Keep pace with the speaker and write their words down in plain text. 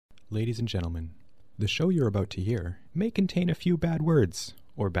Ladies and gentlemen, the show you're about to hear may contain a few bad words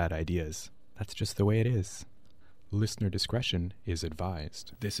or bad ideas. That's just the way it is. Listener discretion is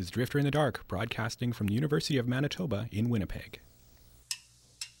advised. This is Drifter in the Dark, broadcasting from the University of Manitoba in Winnipeg.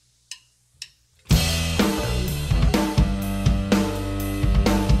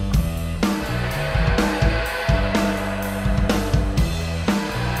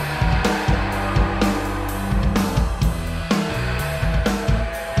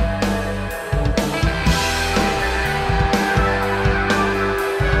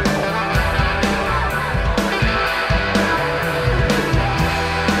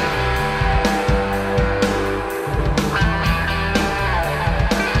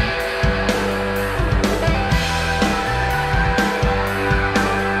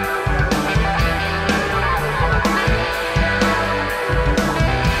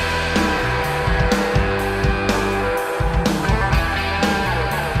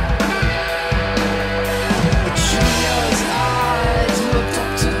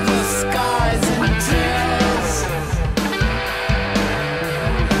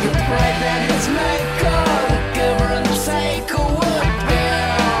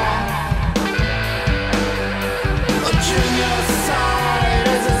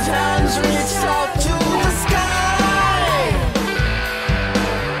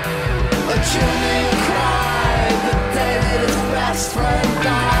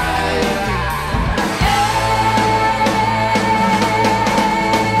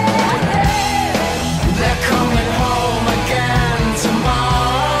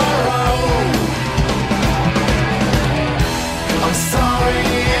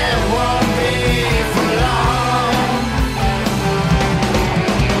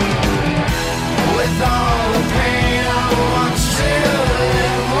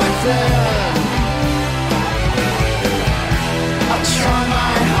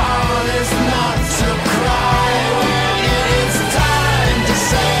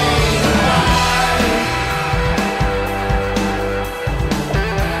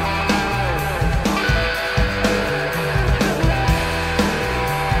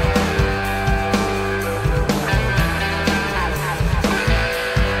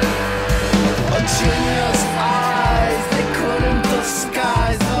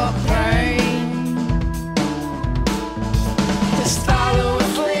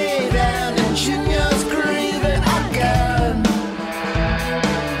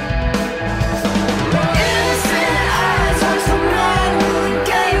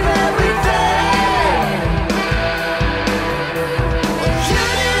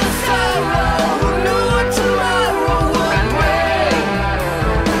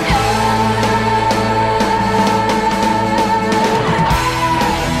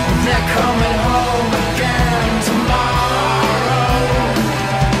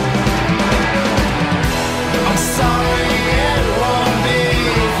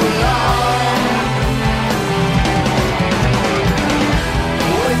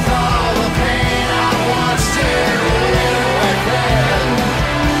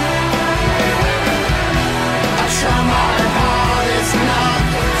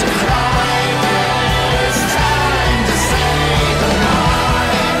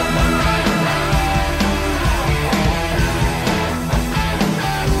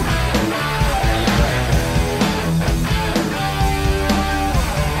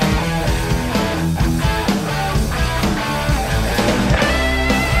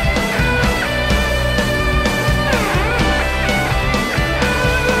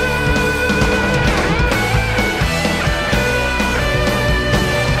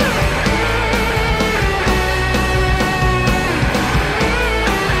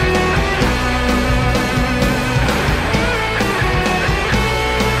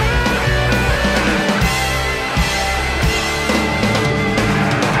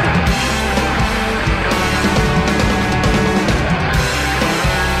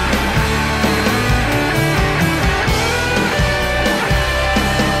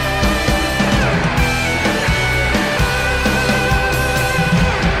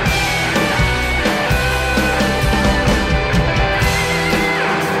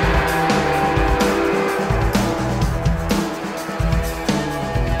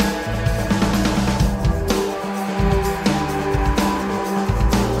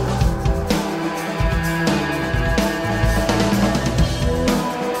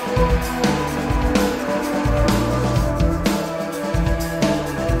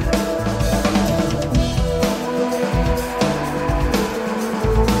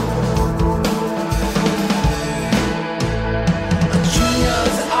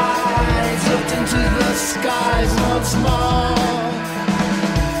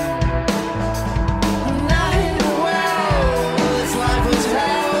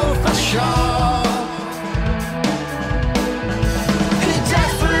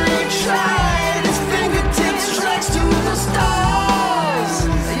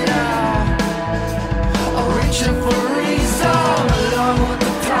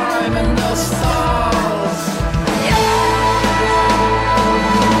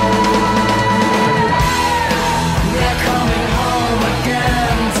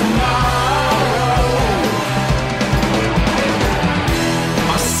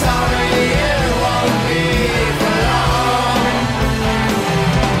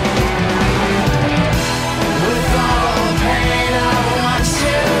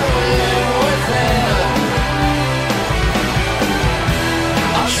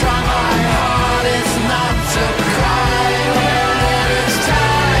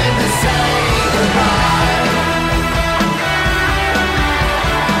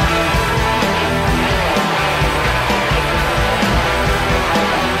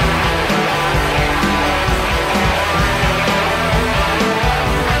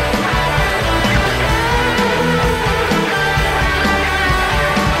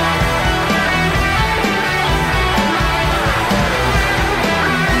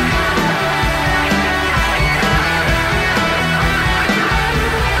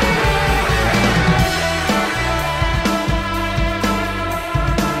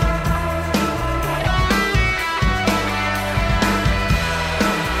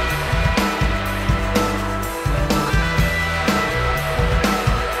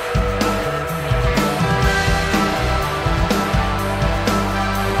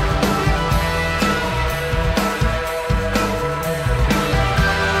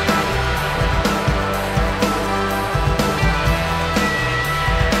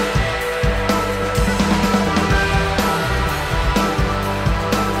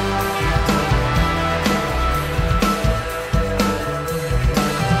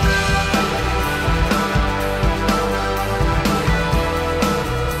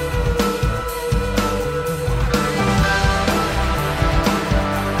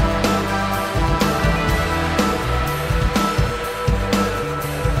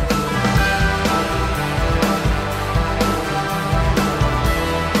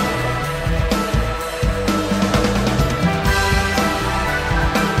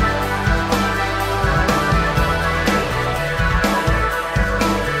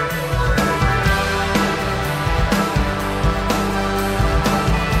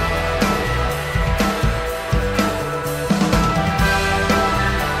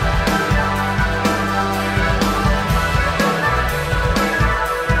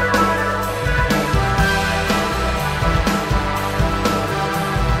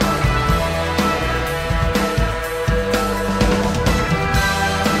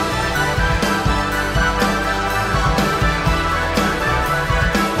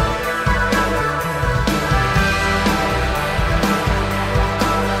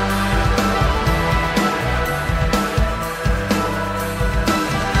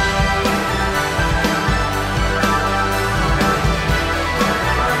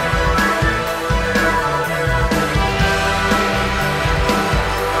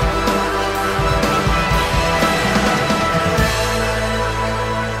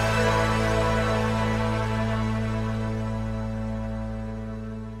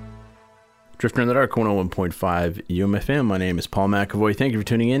 Drifter in the Dark, 101.5 UMFM. My name is Paul McAvoy. Thank you for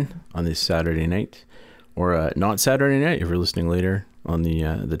tuning in on this Saturday night, or not Saturday night if you're listening later on the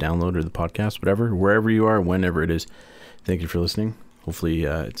download or the podcast, whatever, wherever you are, whenever it is. Thank you for listening. Hopefully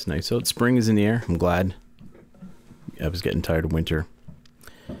it's nice out. Spring is in the air. I'm glad. I was getting tired of winter.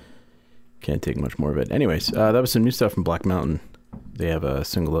 Can't take much more of it. Anyways, that was some new stuff from Black Mountain. They have a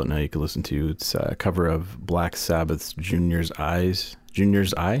single out now you can listen to. It's a cover of Black Sabbath's Junior's Eyes.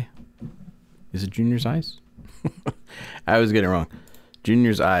 Junior's Eye? Is it Junior's Eyes? I was getting it wrong.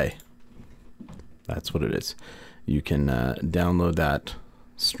 Junior's Eye. That's what it is. You can download that,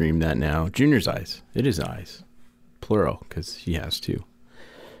 stream that now. Junior's Eyes. It is eyes. Plural, because he has two.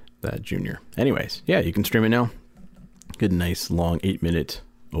 That Junior. Anyways, yeah, you can stream it now. Good, nice, long 8-minute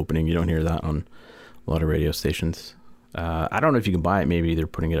opening. You don't hear that on a lot of radio stations. I don't know if you can buy it. Maybe they're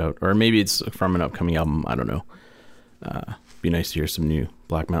putting it out. Or maybe it's from an upcoming album. I don't know. Be nice to hear some new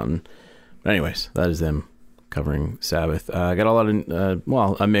Black Mountain. But anyways, that is them covering Sabbath. I got a lot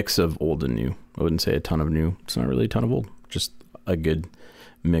of, a mix of old and new. I wouldn't say a ton of new. It's not really a ton of old. Just a good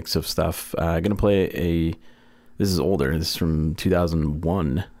mix of stuff. I'm going to play this is older. This is from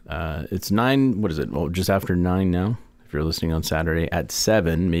 2001. It's 9, what is it? Well, just after 9 now. If you're listening on Saturday at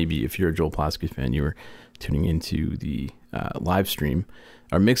 7, maybe if you're a Joel Plaskey fan, you were tuning into the live stream.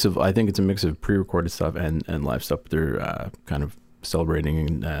 I think it's a mix of pre-recorded stuff and live stuff. They're kind of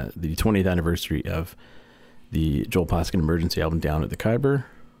celebrating the 20th anniversary of the Joel Plaskey Emergency album Down at the Khyber.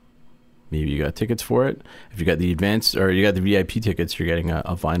 Maybe you got tickets for it. If you got the advanced or you got the VIP tickets, you're getting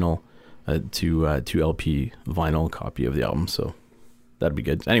a vinyl, 2 LP vinyl copy of the album. So that'd be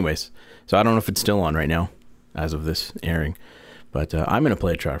good. Anyways, so I don't know if it's still on right now as of this airing, but I'm going to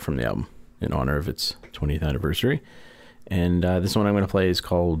play a track from the album in honor of its 20th anniversary. And this one I'm going to play is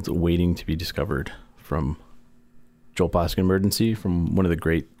called Waiting to be Discovered from Joel Plaskey Emergency, from one of the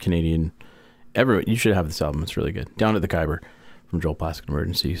great Canadian... you should have this album. It's really good. Down at the Khyber from Joel Plaskey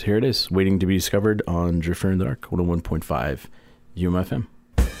Emergency. So here it is, Waiting to be Discovered on Drifter in the Dark, 101.5 UMFM.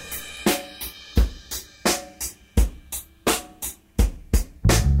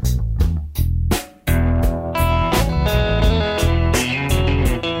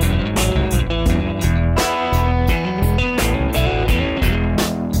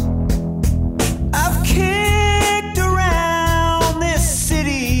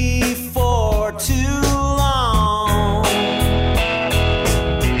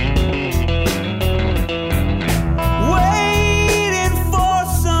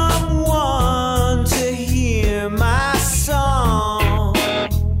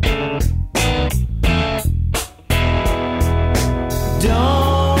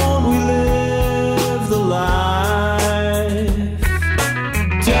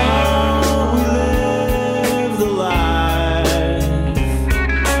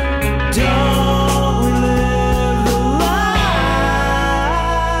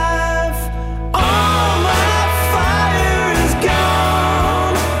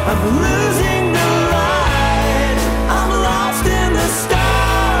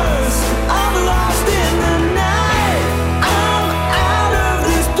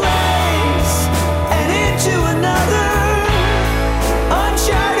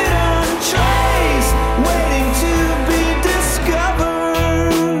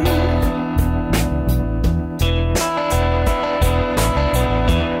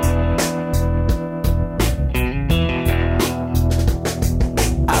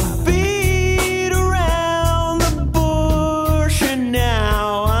 been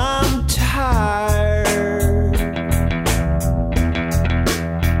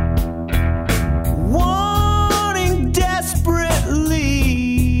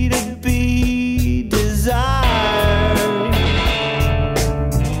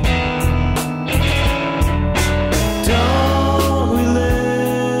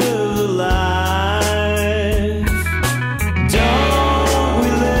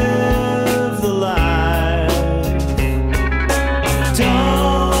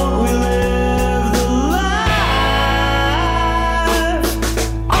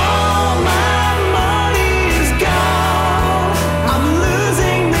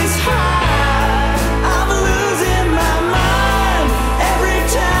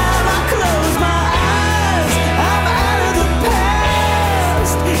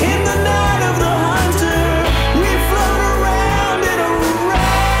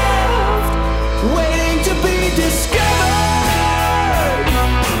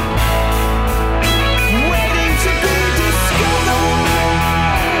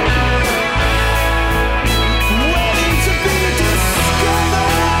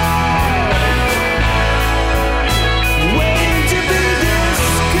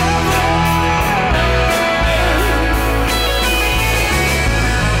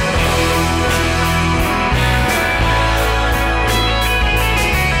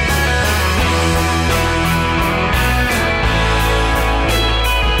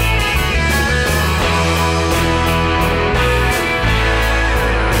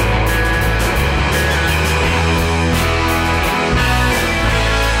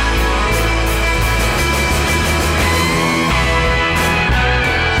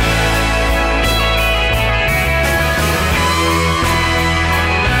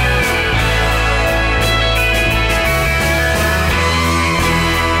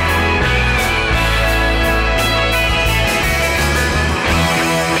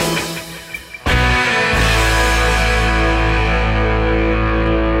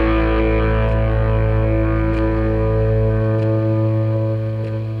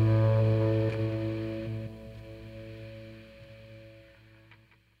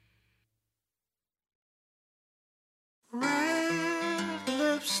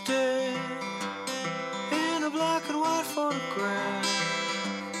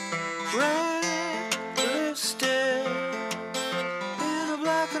red lipstick in a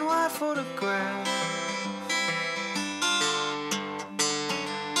black and white photograph.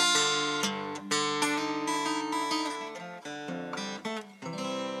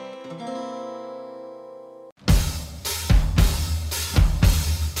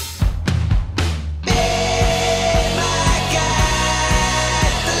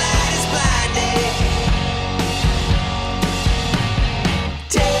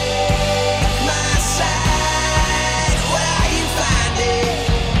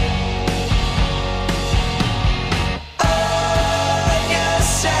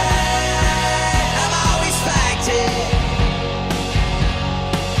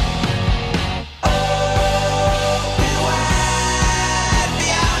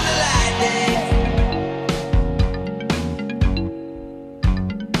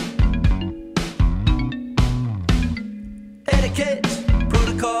 Etiquette,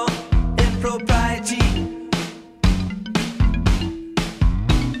 protocol, and propriety.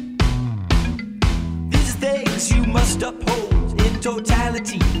 These are things you must uphold in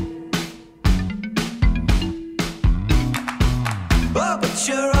totality. Oh, but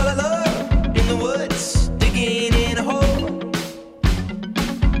you're all alone in the woods, digging in a hole.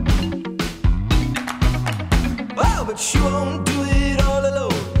 Oh, but you won't do it all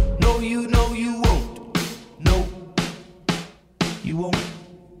alone. No, you know you won't. No. You won't.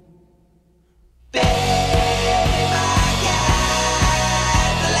 Baby, my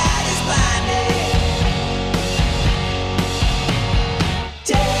God, the light is blinding.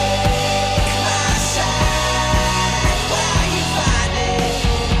 Take my side, where you find it.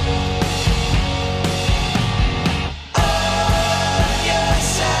 On your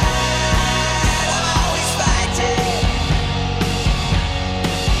side, I'm always fighting.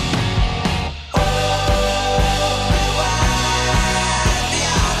 Open wide.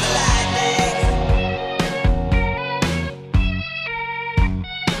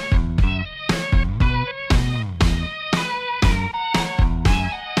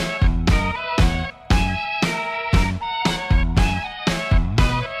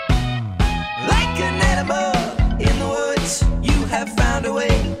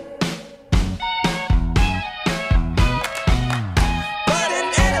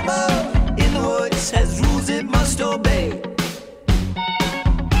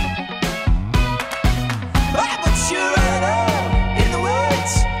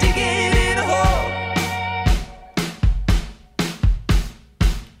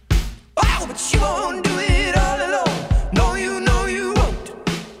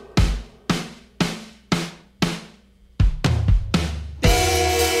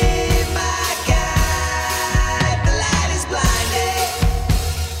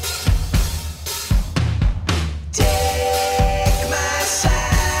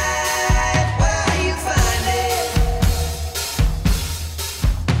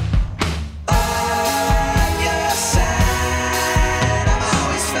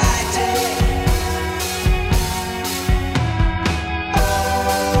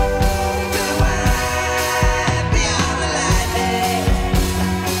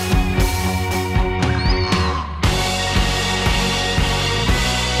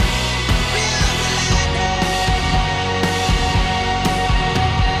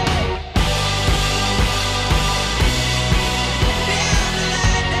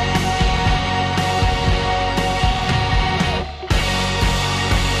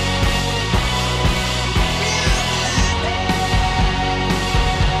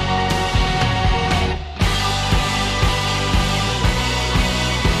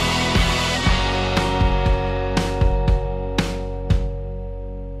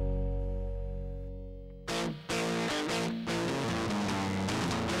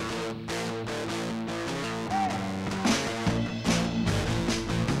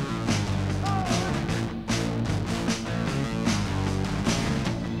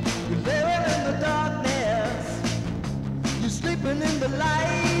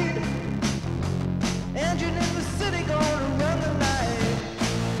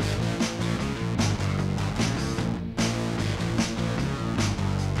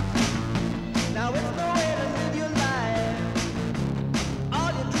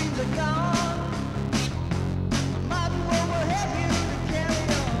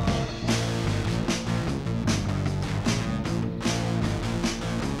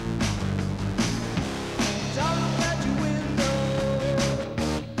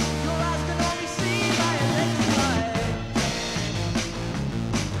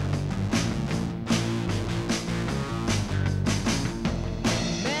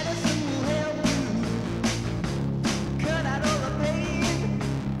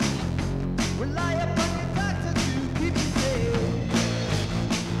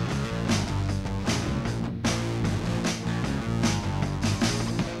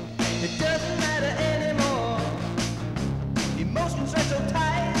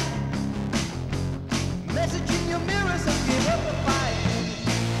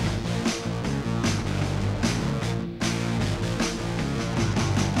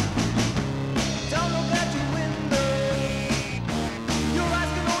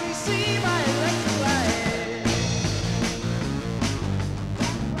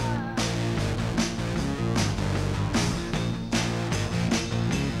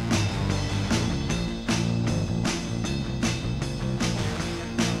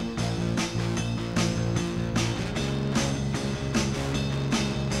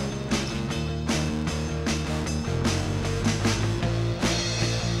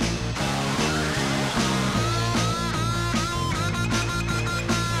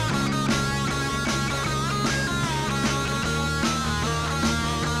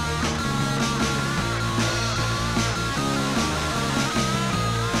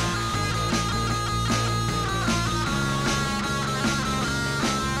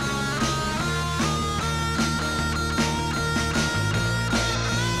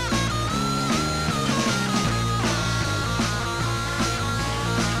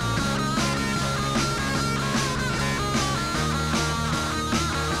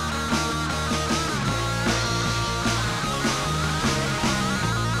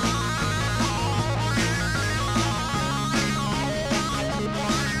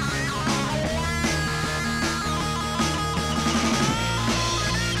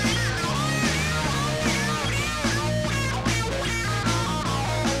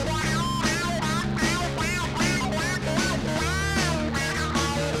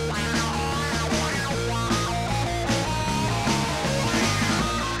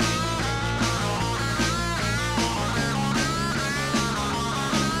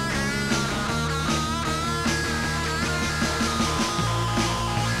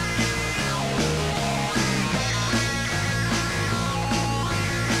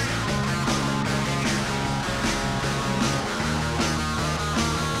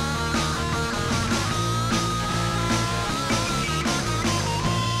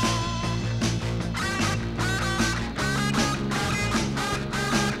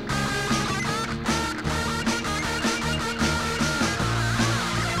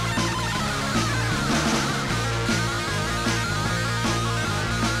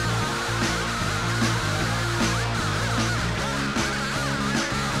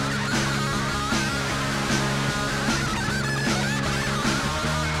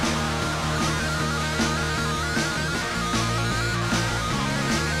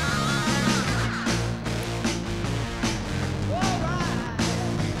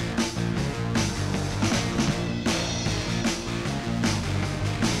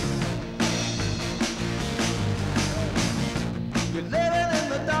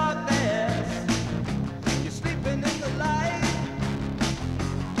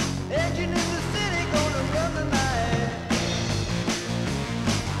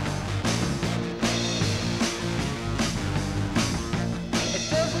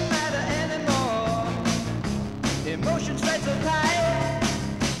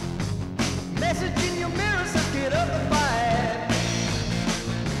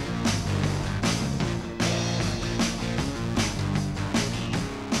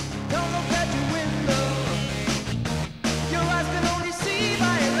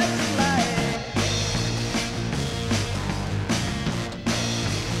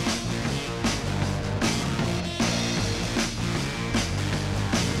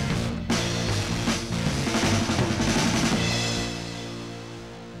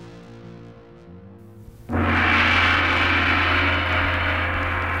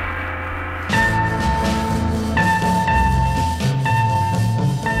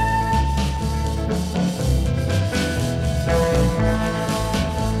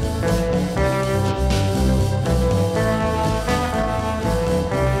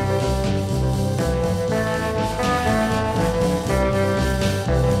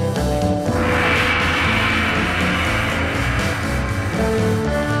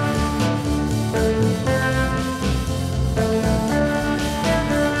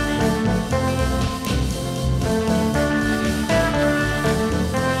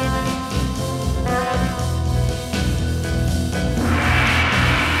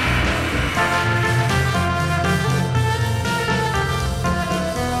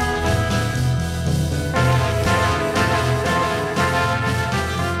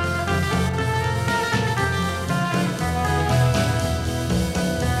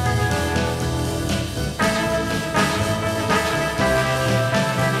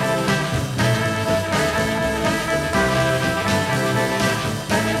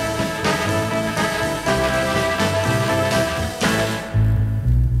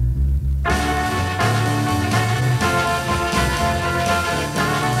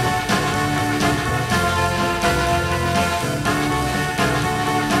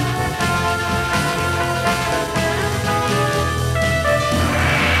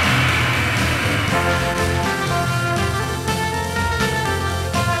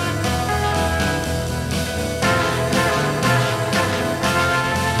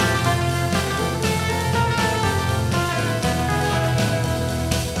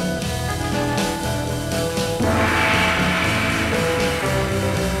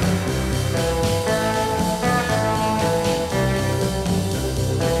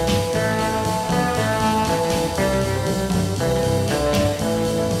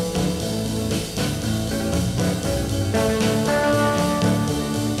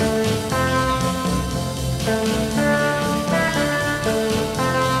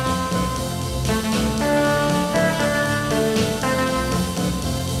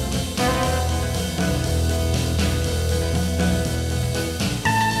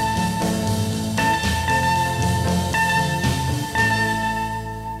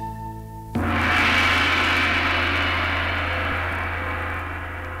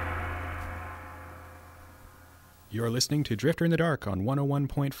 You're listening to Drifter in the Dark on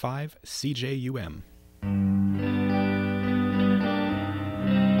 101.5 CJUM.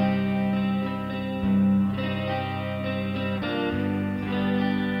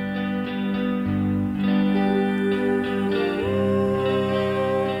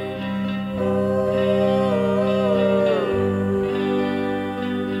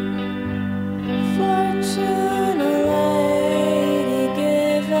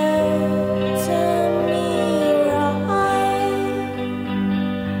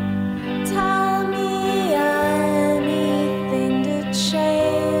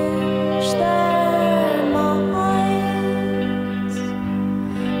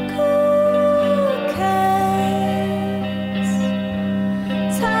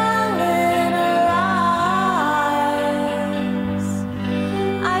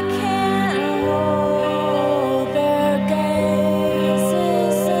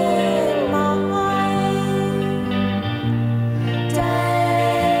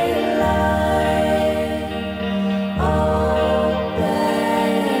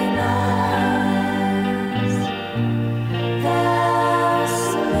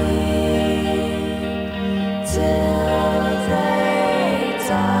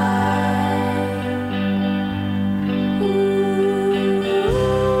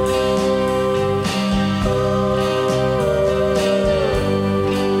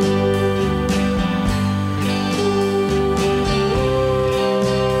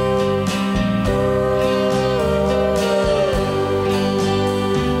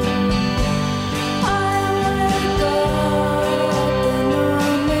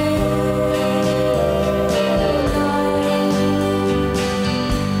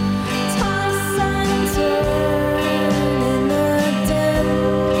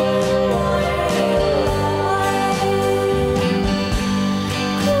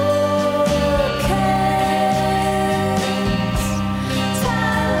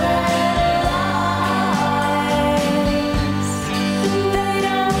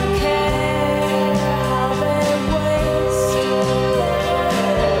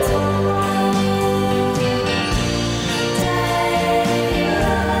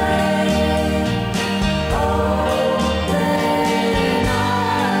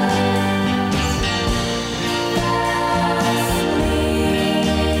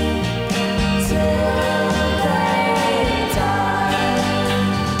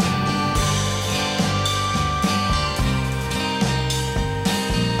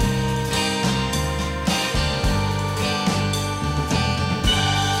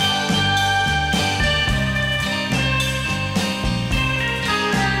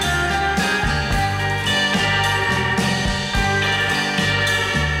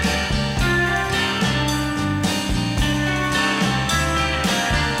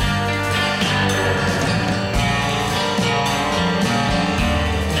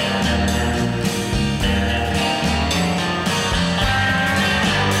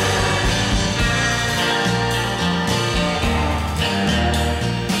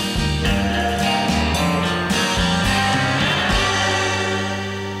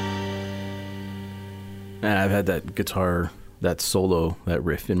 I've had that guitar, that solo, that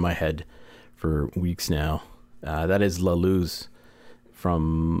riff in my head for weeks now. That is La Luz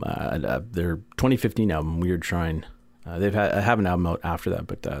from their 2015 album, Weird Shrine. I have an album out after that,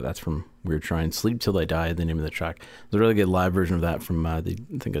 but that's from Weird Shrine. Sleep Till I Die, the name of the track. There's a really good live version of that from, I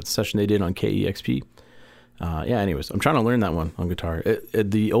think it's a session they did on KEXP. Anyways, I'm trying to learn that one on guitar.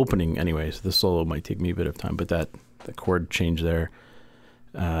 The opening, anyways, the solo might take me a bit of time, but the chord change there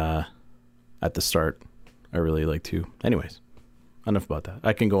at the start, I really like too. Anyways, enough about that.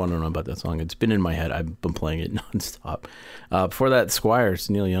 I can go on and on about that song. It's been in my head. I've been playing it nonstop. Before that, Squires,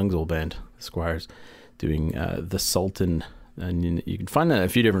 Neil Young's old band, Squires, doing The Sultan. And you can find that at a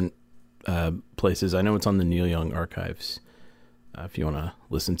few different places. I know it's on the Neil Young archives if you want to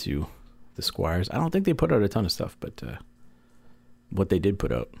listen to the Squires. I don't think they put out a ton of stuff, but what they did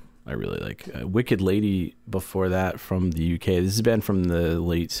put out, I really like. Wicked Lady before that from the UK. This is a band from the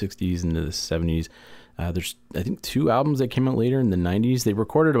late 60s into the 70s. There's, I think, 2 albums that came out later in the 90s. They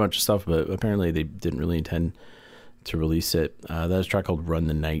recorded a bunch of stuff, but apparently they didn't really intend to release it. That was a track called Run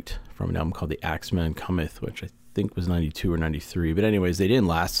the Night from an album called The Axeman Cometh, which I think was 92 or 93. But anyways, they didn't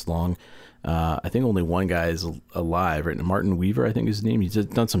last long. I think only one guy is alive, right? Martin Weaver, I think is his name. He's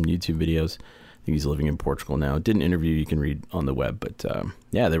done some YouTube videos. I think he's living in Portugal now. Did an interview you can read on the web. But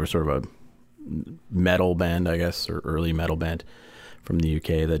they were sort of a metal band, I guess, or early metal band from the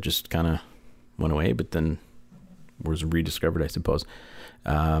UK that just kind of went away, but then was rediscovered, I suppose.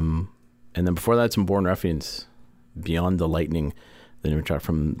 And then before that, some Born Ruffians, Beyond the Lightning. the new track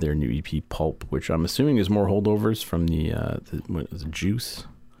from their new EP Pulp, which I'm assuming is more holdovers from the what was it, Juice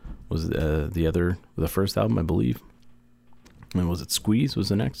was the first album, I believe. And was it Squeeze was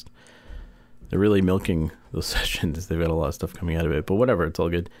the next? They're really milking those sessions. They've got a lot of stuff coming out of it, but whatever, it's all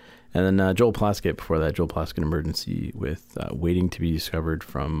good. And then Joel Plaskett before that, Joel Plaskett Emergency with Waiting to Be Discovered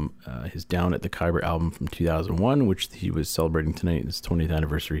from his Down at the Khyber album from 2001, which he was celebrating tonight, his 20th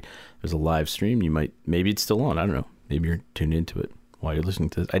anniversary. There's a live stream. Maybe it's still on. I don't know. Maybe you're tuned into it while you're listening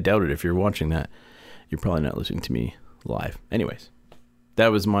to this. I doubt it. If you're watching that, you're probably not listening to me live. Anyways,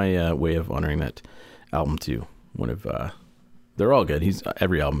 that was my way of honoring that album too. One of they're all good.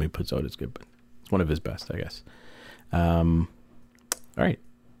 Every album he puts out is good, but it's one of his best, I guess. All right.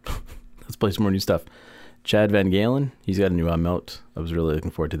 Let's play some more new stuff. Chad Van Galen, he's got a new album out. I was really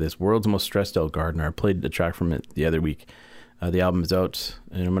looking forward to this. World's Most Stressed Out Gardener. I played a track from it the other week. The album is out,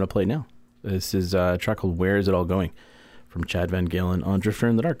 and I'm going to play it now. This is a track called Where Is It All Going from Chad Van Galen on Drifter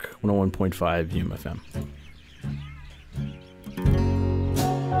in the Dark, 101.5 UMFM.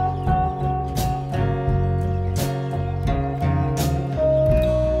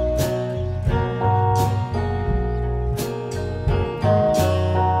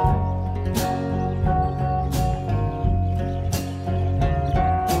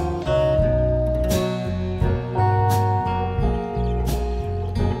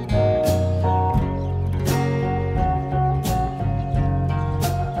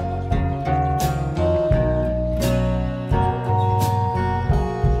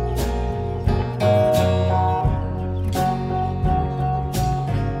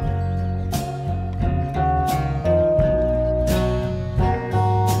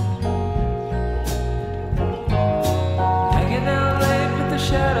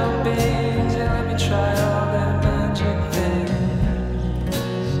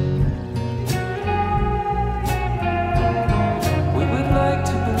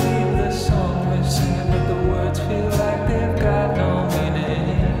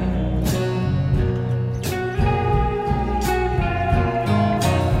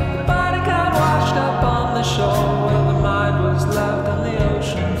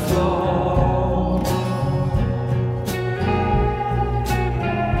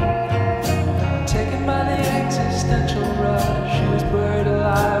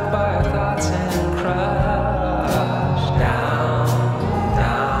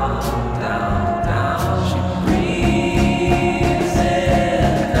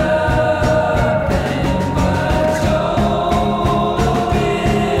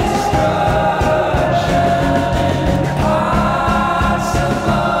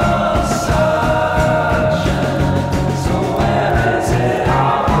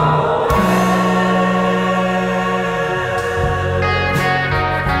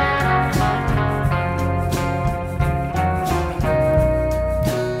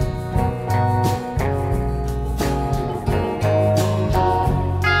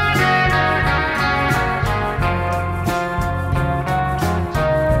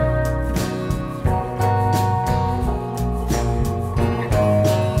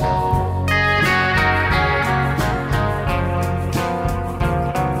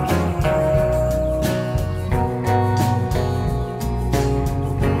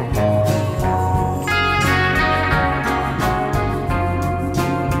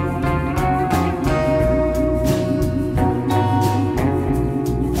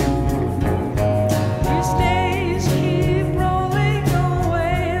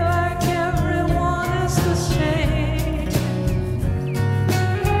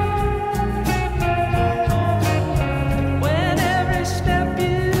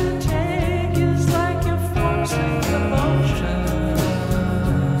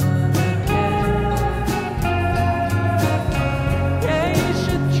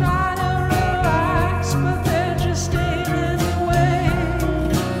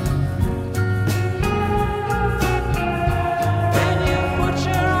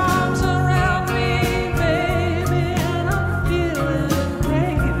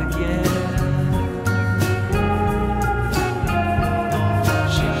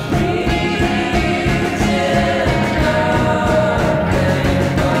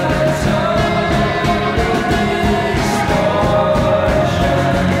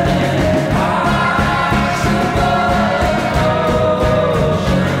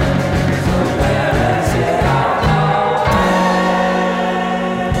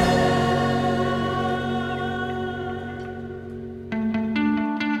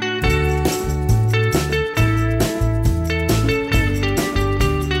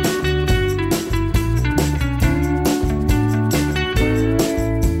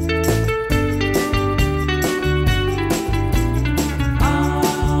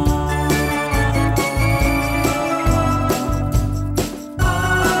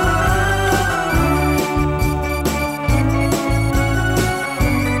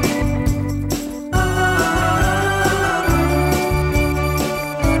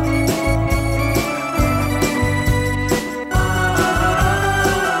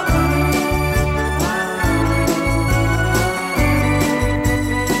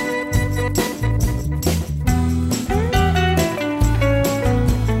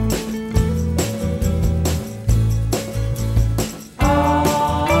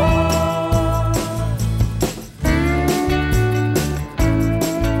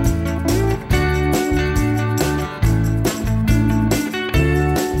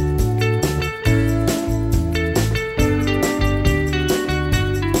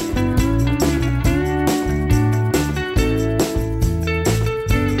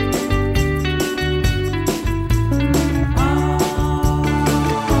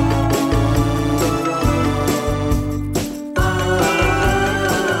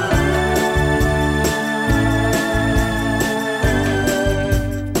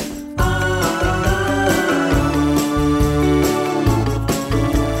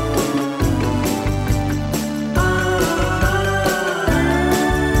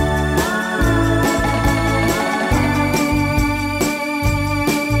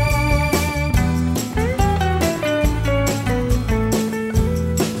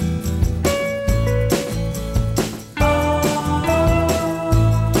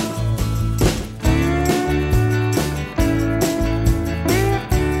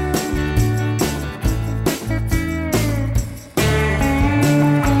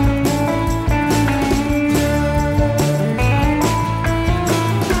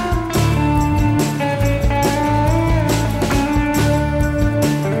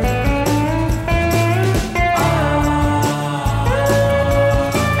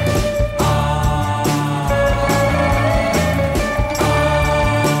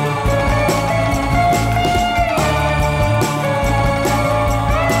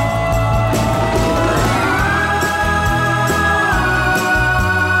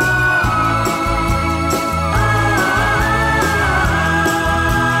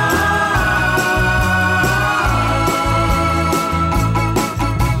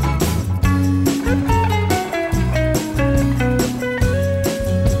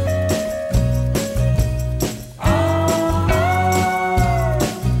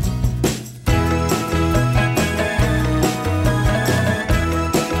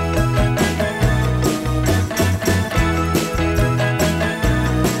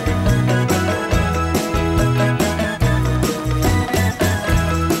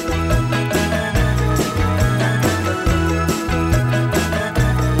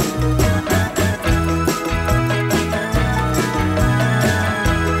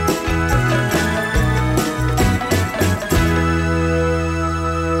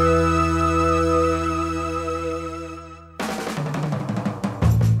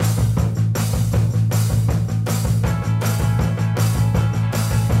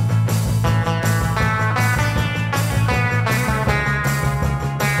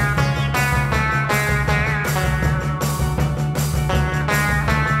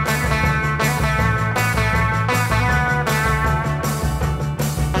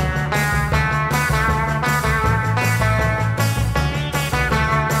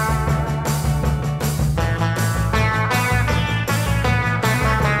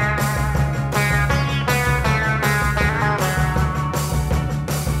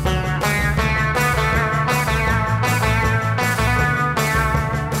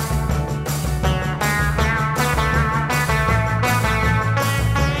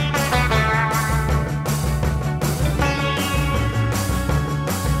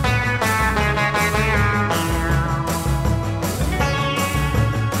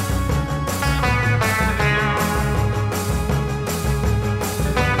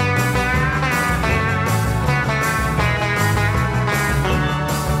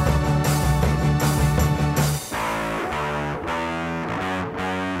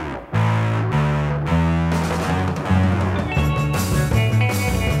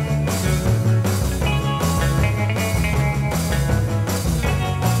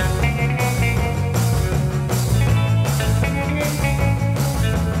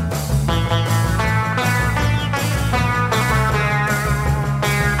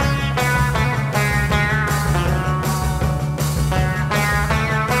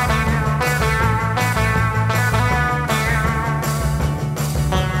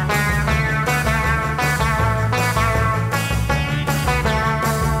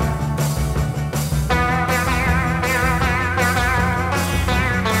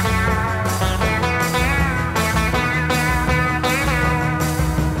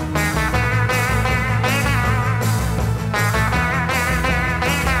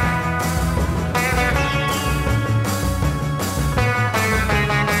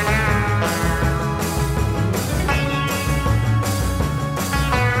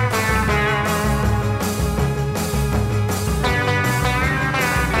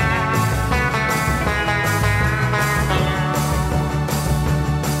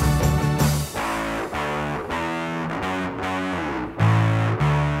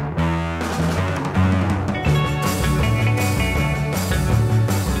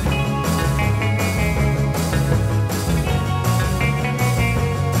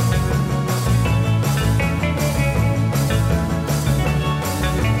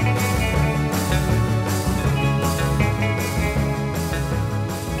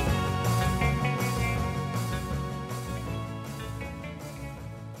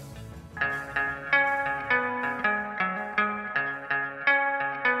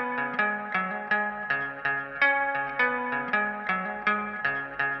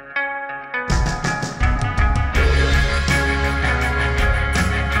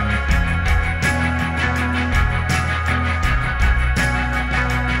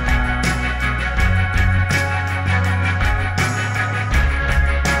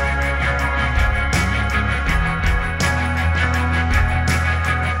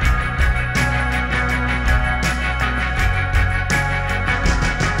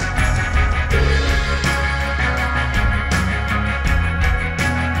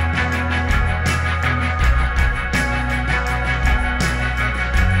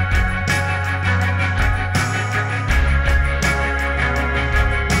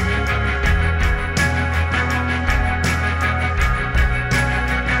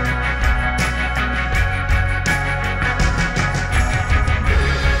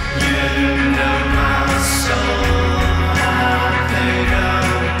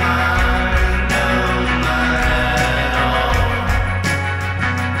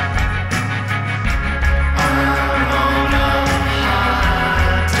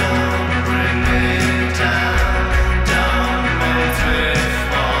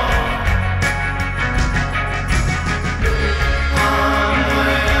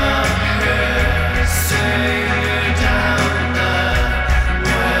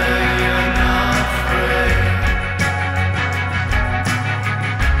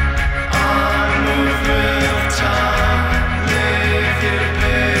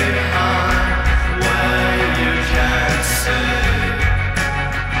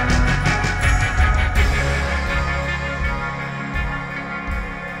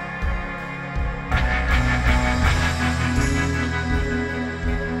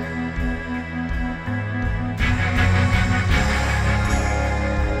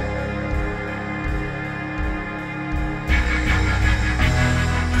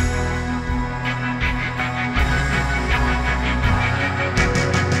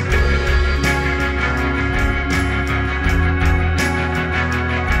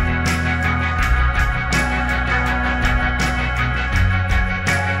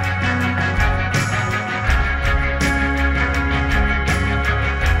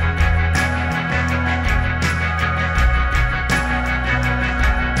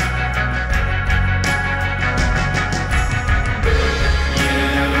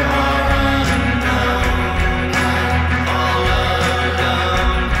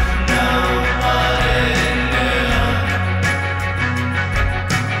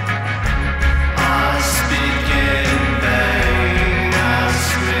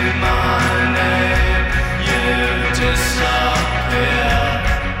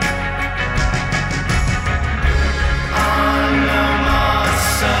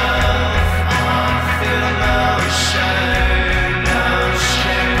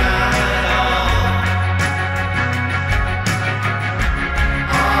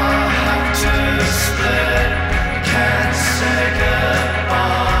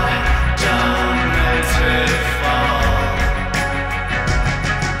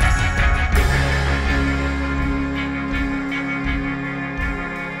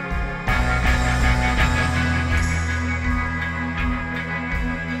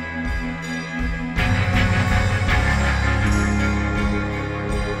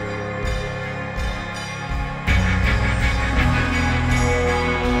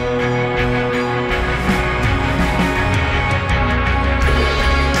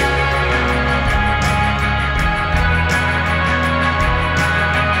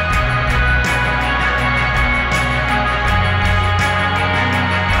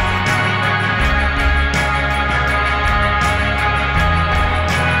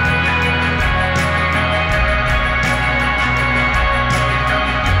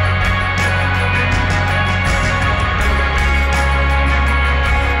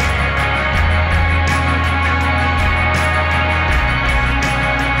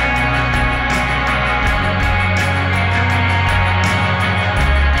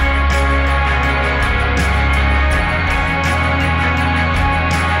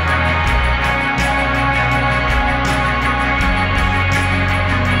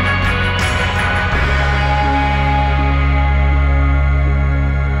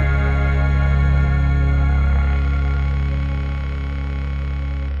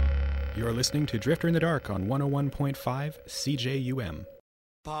 listening to Drifter in the Dark on 101.5 CJUM.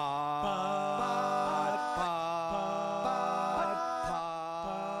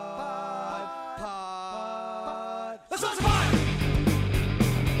 Let's smoke some pot!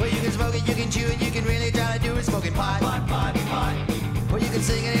 Well, you can smoke it, you can chew it, you can really try to do it smoking pot. Pot, pot, pot. Well, you can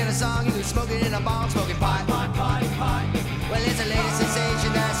sing it in a song, you can smoke it in a bong smoking pot. Pot, pot, pot. Well, it's the latest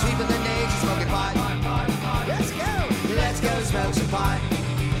sensation that's sweeping the nation smoking pot. Pot, pot, pot. Let's go! Let's go smoke some pot.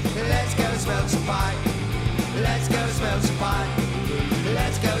 Let's go smoke some pot. Let's go smoke some pot.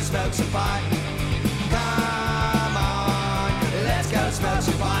 Let's go smoke some pot. Come on, let's go smoke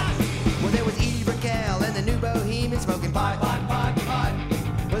some pot. Well, there was Edie Brickell and the New Bohemian smoking pot. Pot, pot, pot.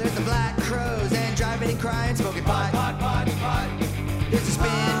 Well, there's the Black Crows and Driving and Crying smoking pot. Pot, pot, pot. There's the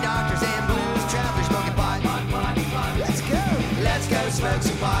Spin Doctors and Blues Travelers smoking pot. Pot, pot, pot. Let's go! Let's go smoke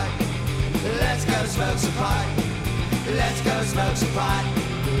some pot. Let's go smoke some pot. Let's go smoke some pot.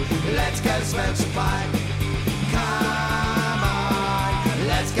 Let's go smoke some pot. Come on,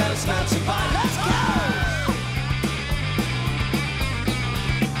 let's go smoke some pot. Let's go!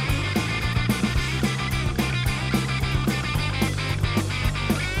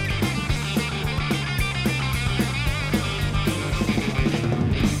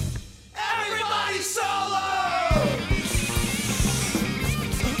 Everybody solo!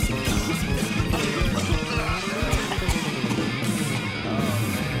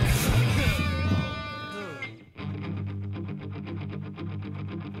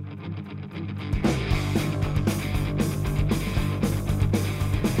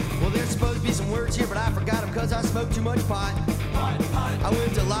 Well, there's supposed to be some words here, but I forgot them because I smoked too much pot. I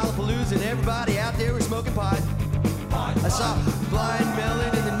went to Lollapalooza and everybody out there was smoking pot. I saw Blind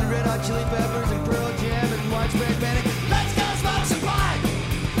Melon and the Red Hot Chili Peppers and Pearl Jam and Widespread Panic. Let's go smoke some pot!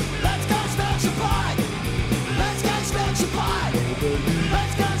 Let's go smoke some pot! Let's go smoke some pot!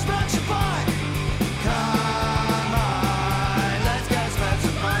 Let's go smoke some pot! Come on, let's go smoke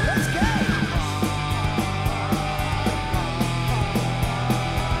some pot! Let's go!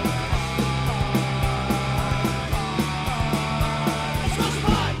 Smoke some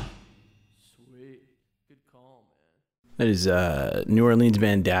pot! Sweet. Good call, man. That is New Orleans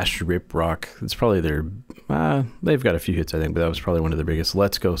band Dash Rip Rock. It's probably their, they've got a few hits, I think, but that was probably one of the biggest.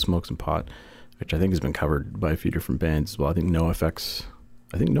 Let's Go Smoke Some Pot, which I think has been covered by a few different bands as well. I think NoFX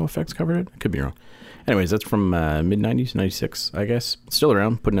covered it. I could be wrong. Anyways, that's from mid-90s, 96, I guess. Still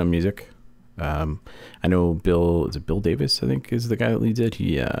around, putting out music. I know Bill Davis, I think, is the guy that leads it.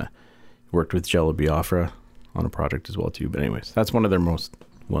 He worked with Jello Biafra on a project as well, too. But anyways, that's one of their most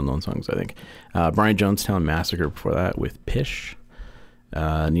well-known songs, I think. Brian Jonestown Massacre before that with Pish.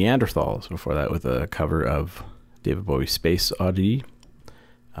 Neanderthals before that with a cover of David Bowie's Space Oddity.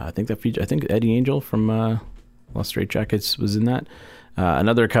 I think Eddie Angel from Lost Straitjackets was in that.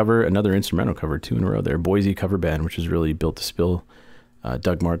 Another instrumental cover, 2 in a row there. Boise cover band, which is really built to spill.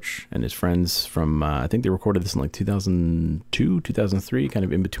 Doug March and his friends from, I think they recorded this in like 2002, 2003, kind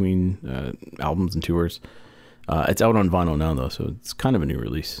of in between albums and tours. It's out on vinyl now, though, so it's kind of a new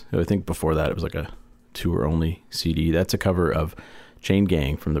release. I think before that it was like a tour-only CD. That's a cover of Chain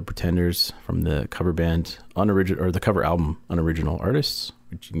Gang from the Pretenders, from the cover band, the cover album Unoriginal Artists,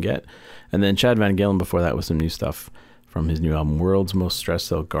 which you can get. And then Chad Van Galen before that with some new stuff from his new album, World's Most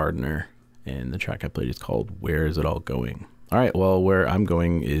Stressed Out Gardener. And the track I played is called Where Is It All Going? All right, well, where I'm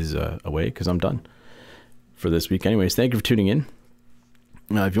going is away because I'm done for this week. Anyways, thank you for tuning in.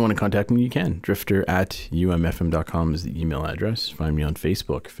 If you want to contact me, you can. drifter@umfm.com is the email address. Find me on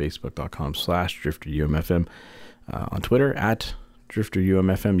Facebook, facebook.com/drifterumfm. On Twitter,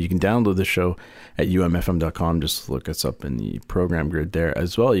 @drifterumfm. You can download the show at umfm.com. Just look us up in the program grid there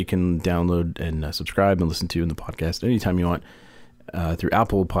as well. You can download and subscribe and listen to in the podcast anytime you want through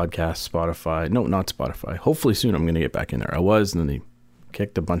Apple Podcasts, Spotify. No, not Spotify. Hopefully soon I'm going to get back in there. I was, and then they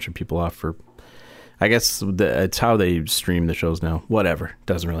kicked a bunch of people off for... I guess it's how they stream the shows now. Whatever.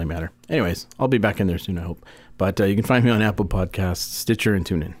 Doesn't really matter. Anyways, I'll be back in there soon, I hope. But you can find me on Apple Podcasts, Stitcher, and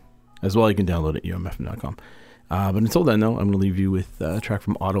TuneIn. As well, you can download it at umfm.com. But until then, though, I'm going to leave you with a track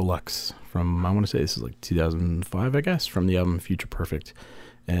from Autolux from, I want to say this is like 2005, I guess, from the album Future Perfect.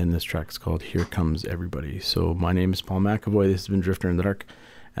 And this track is called Here Comes Everybody. So my name is Paul McAvoy. This has been Drifter in the Dark.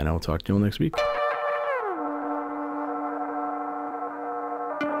 And I will talk to you all next week.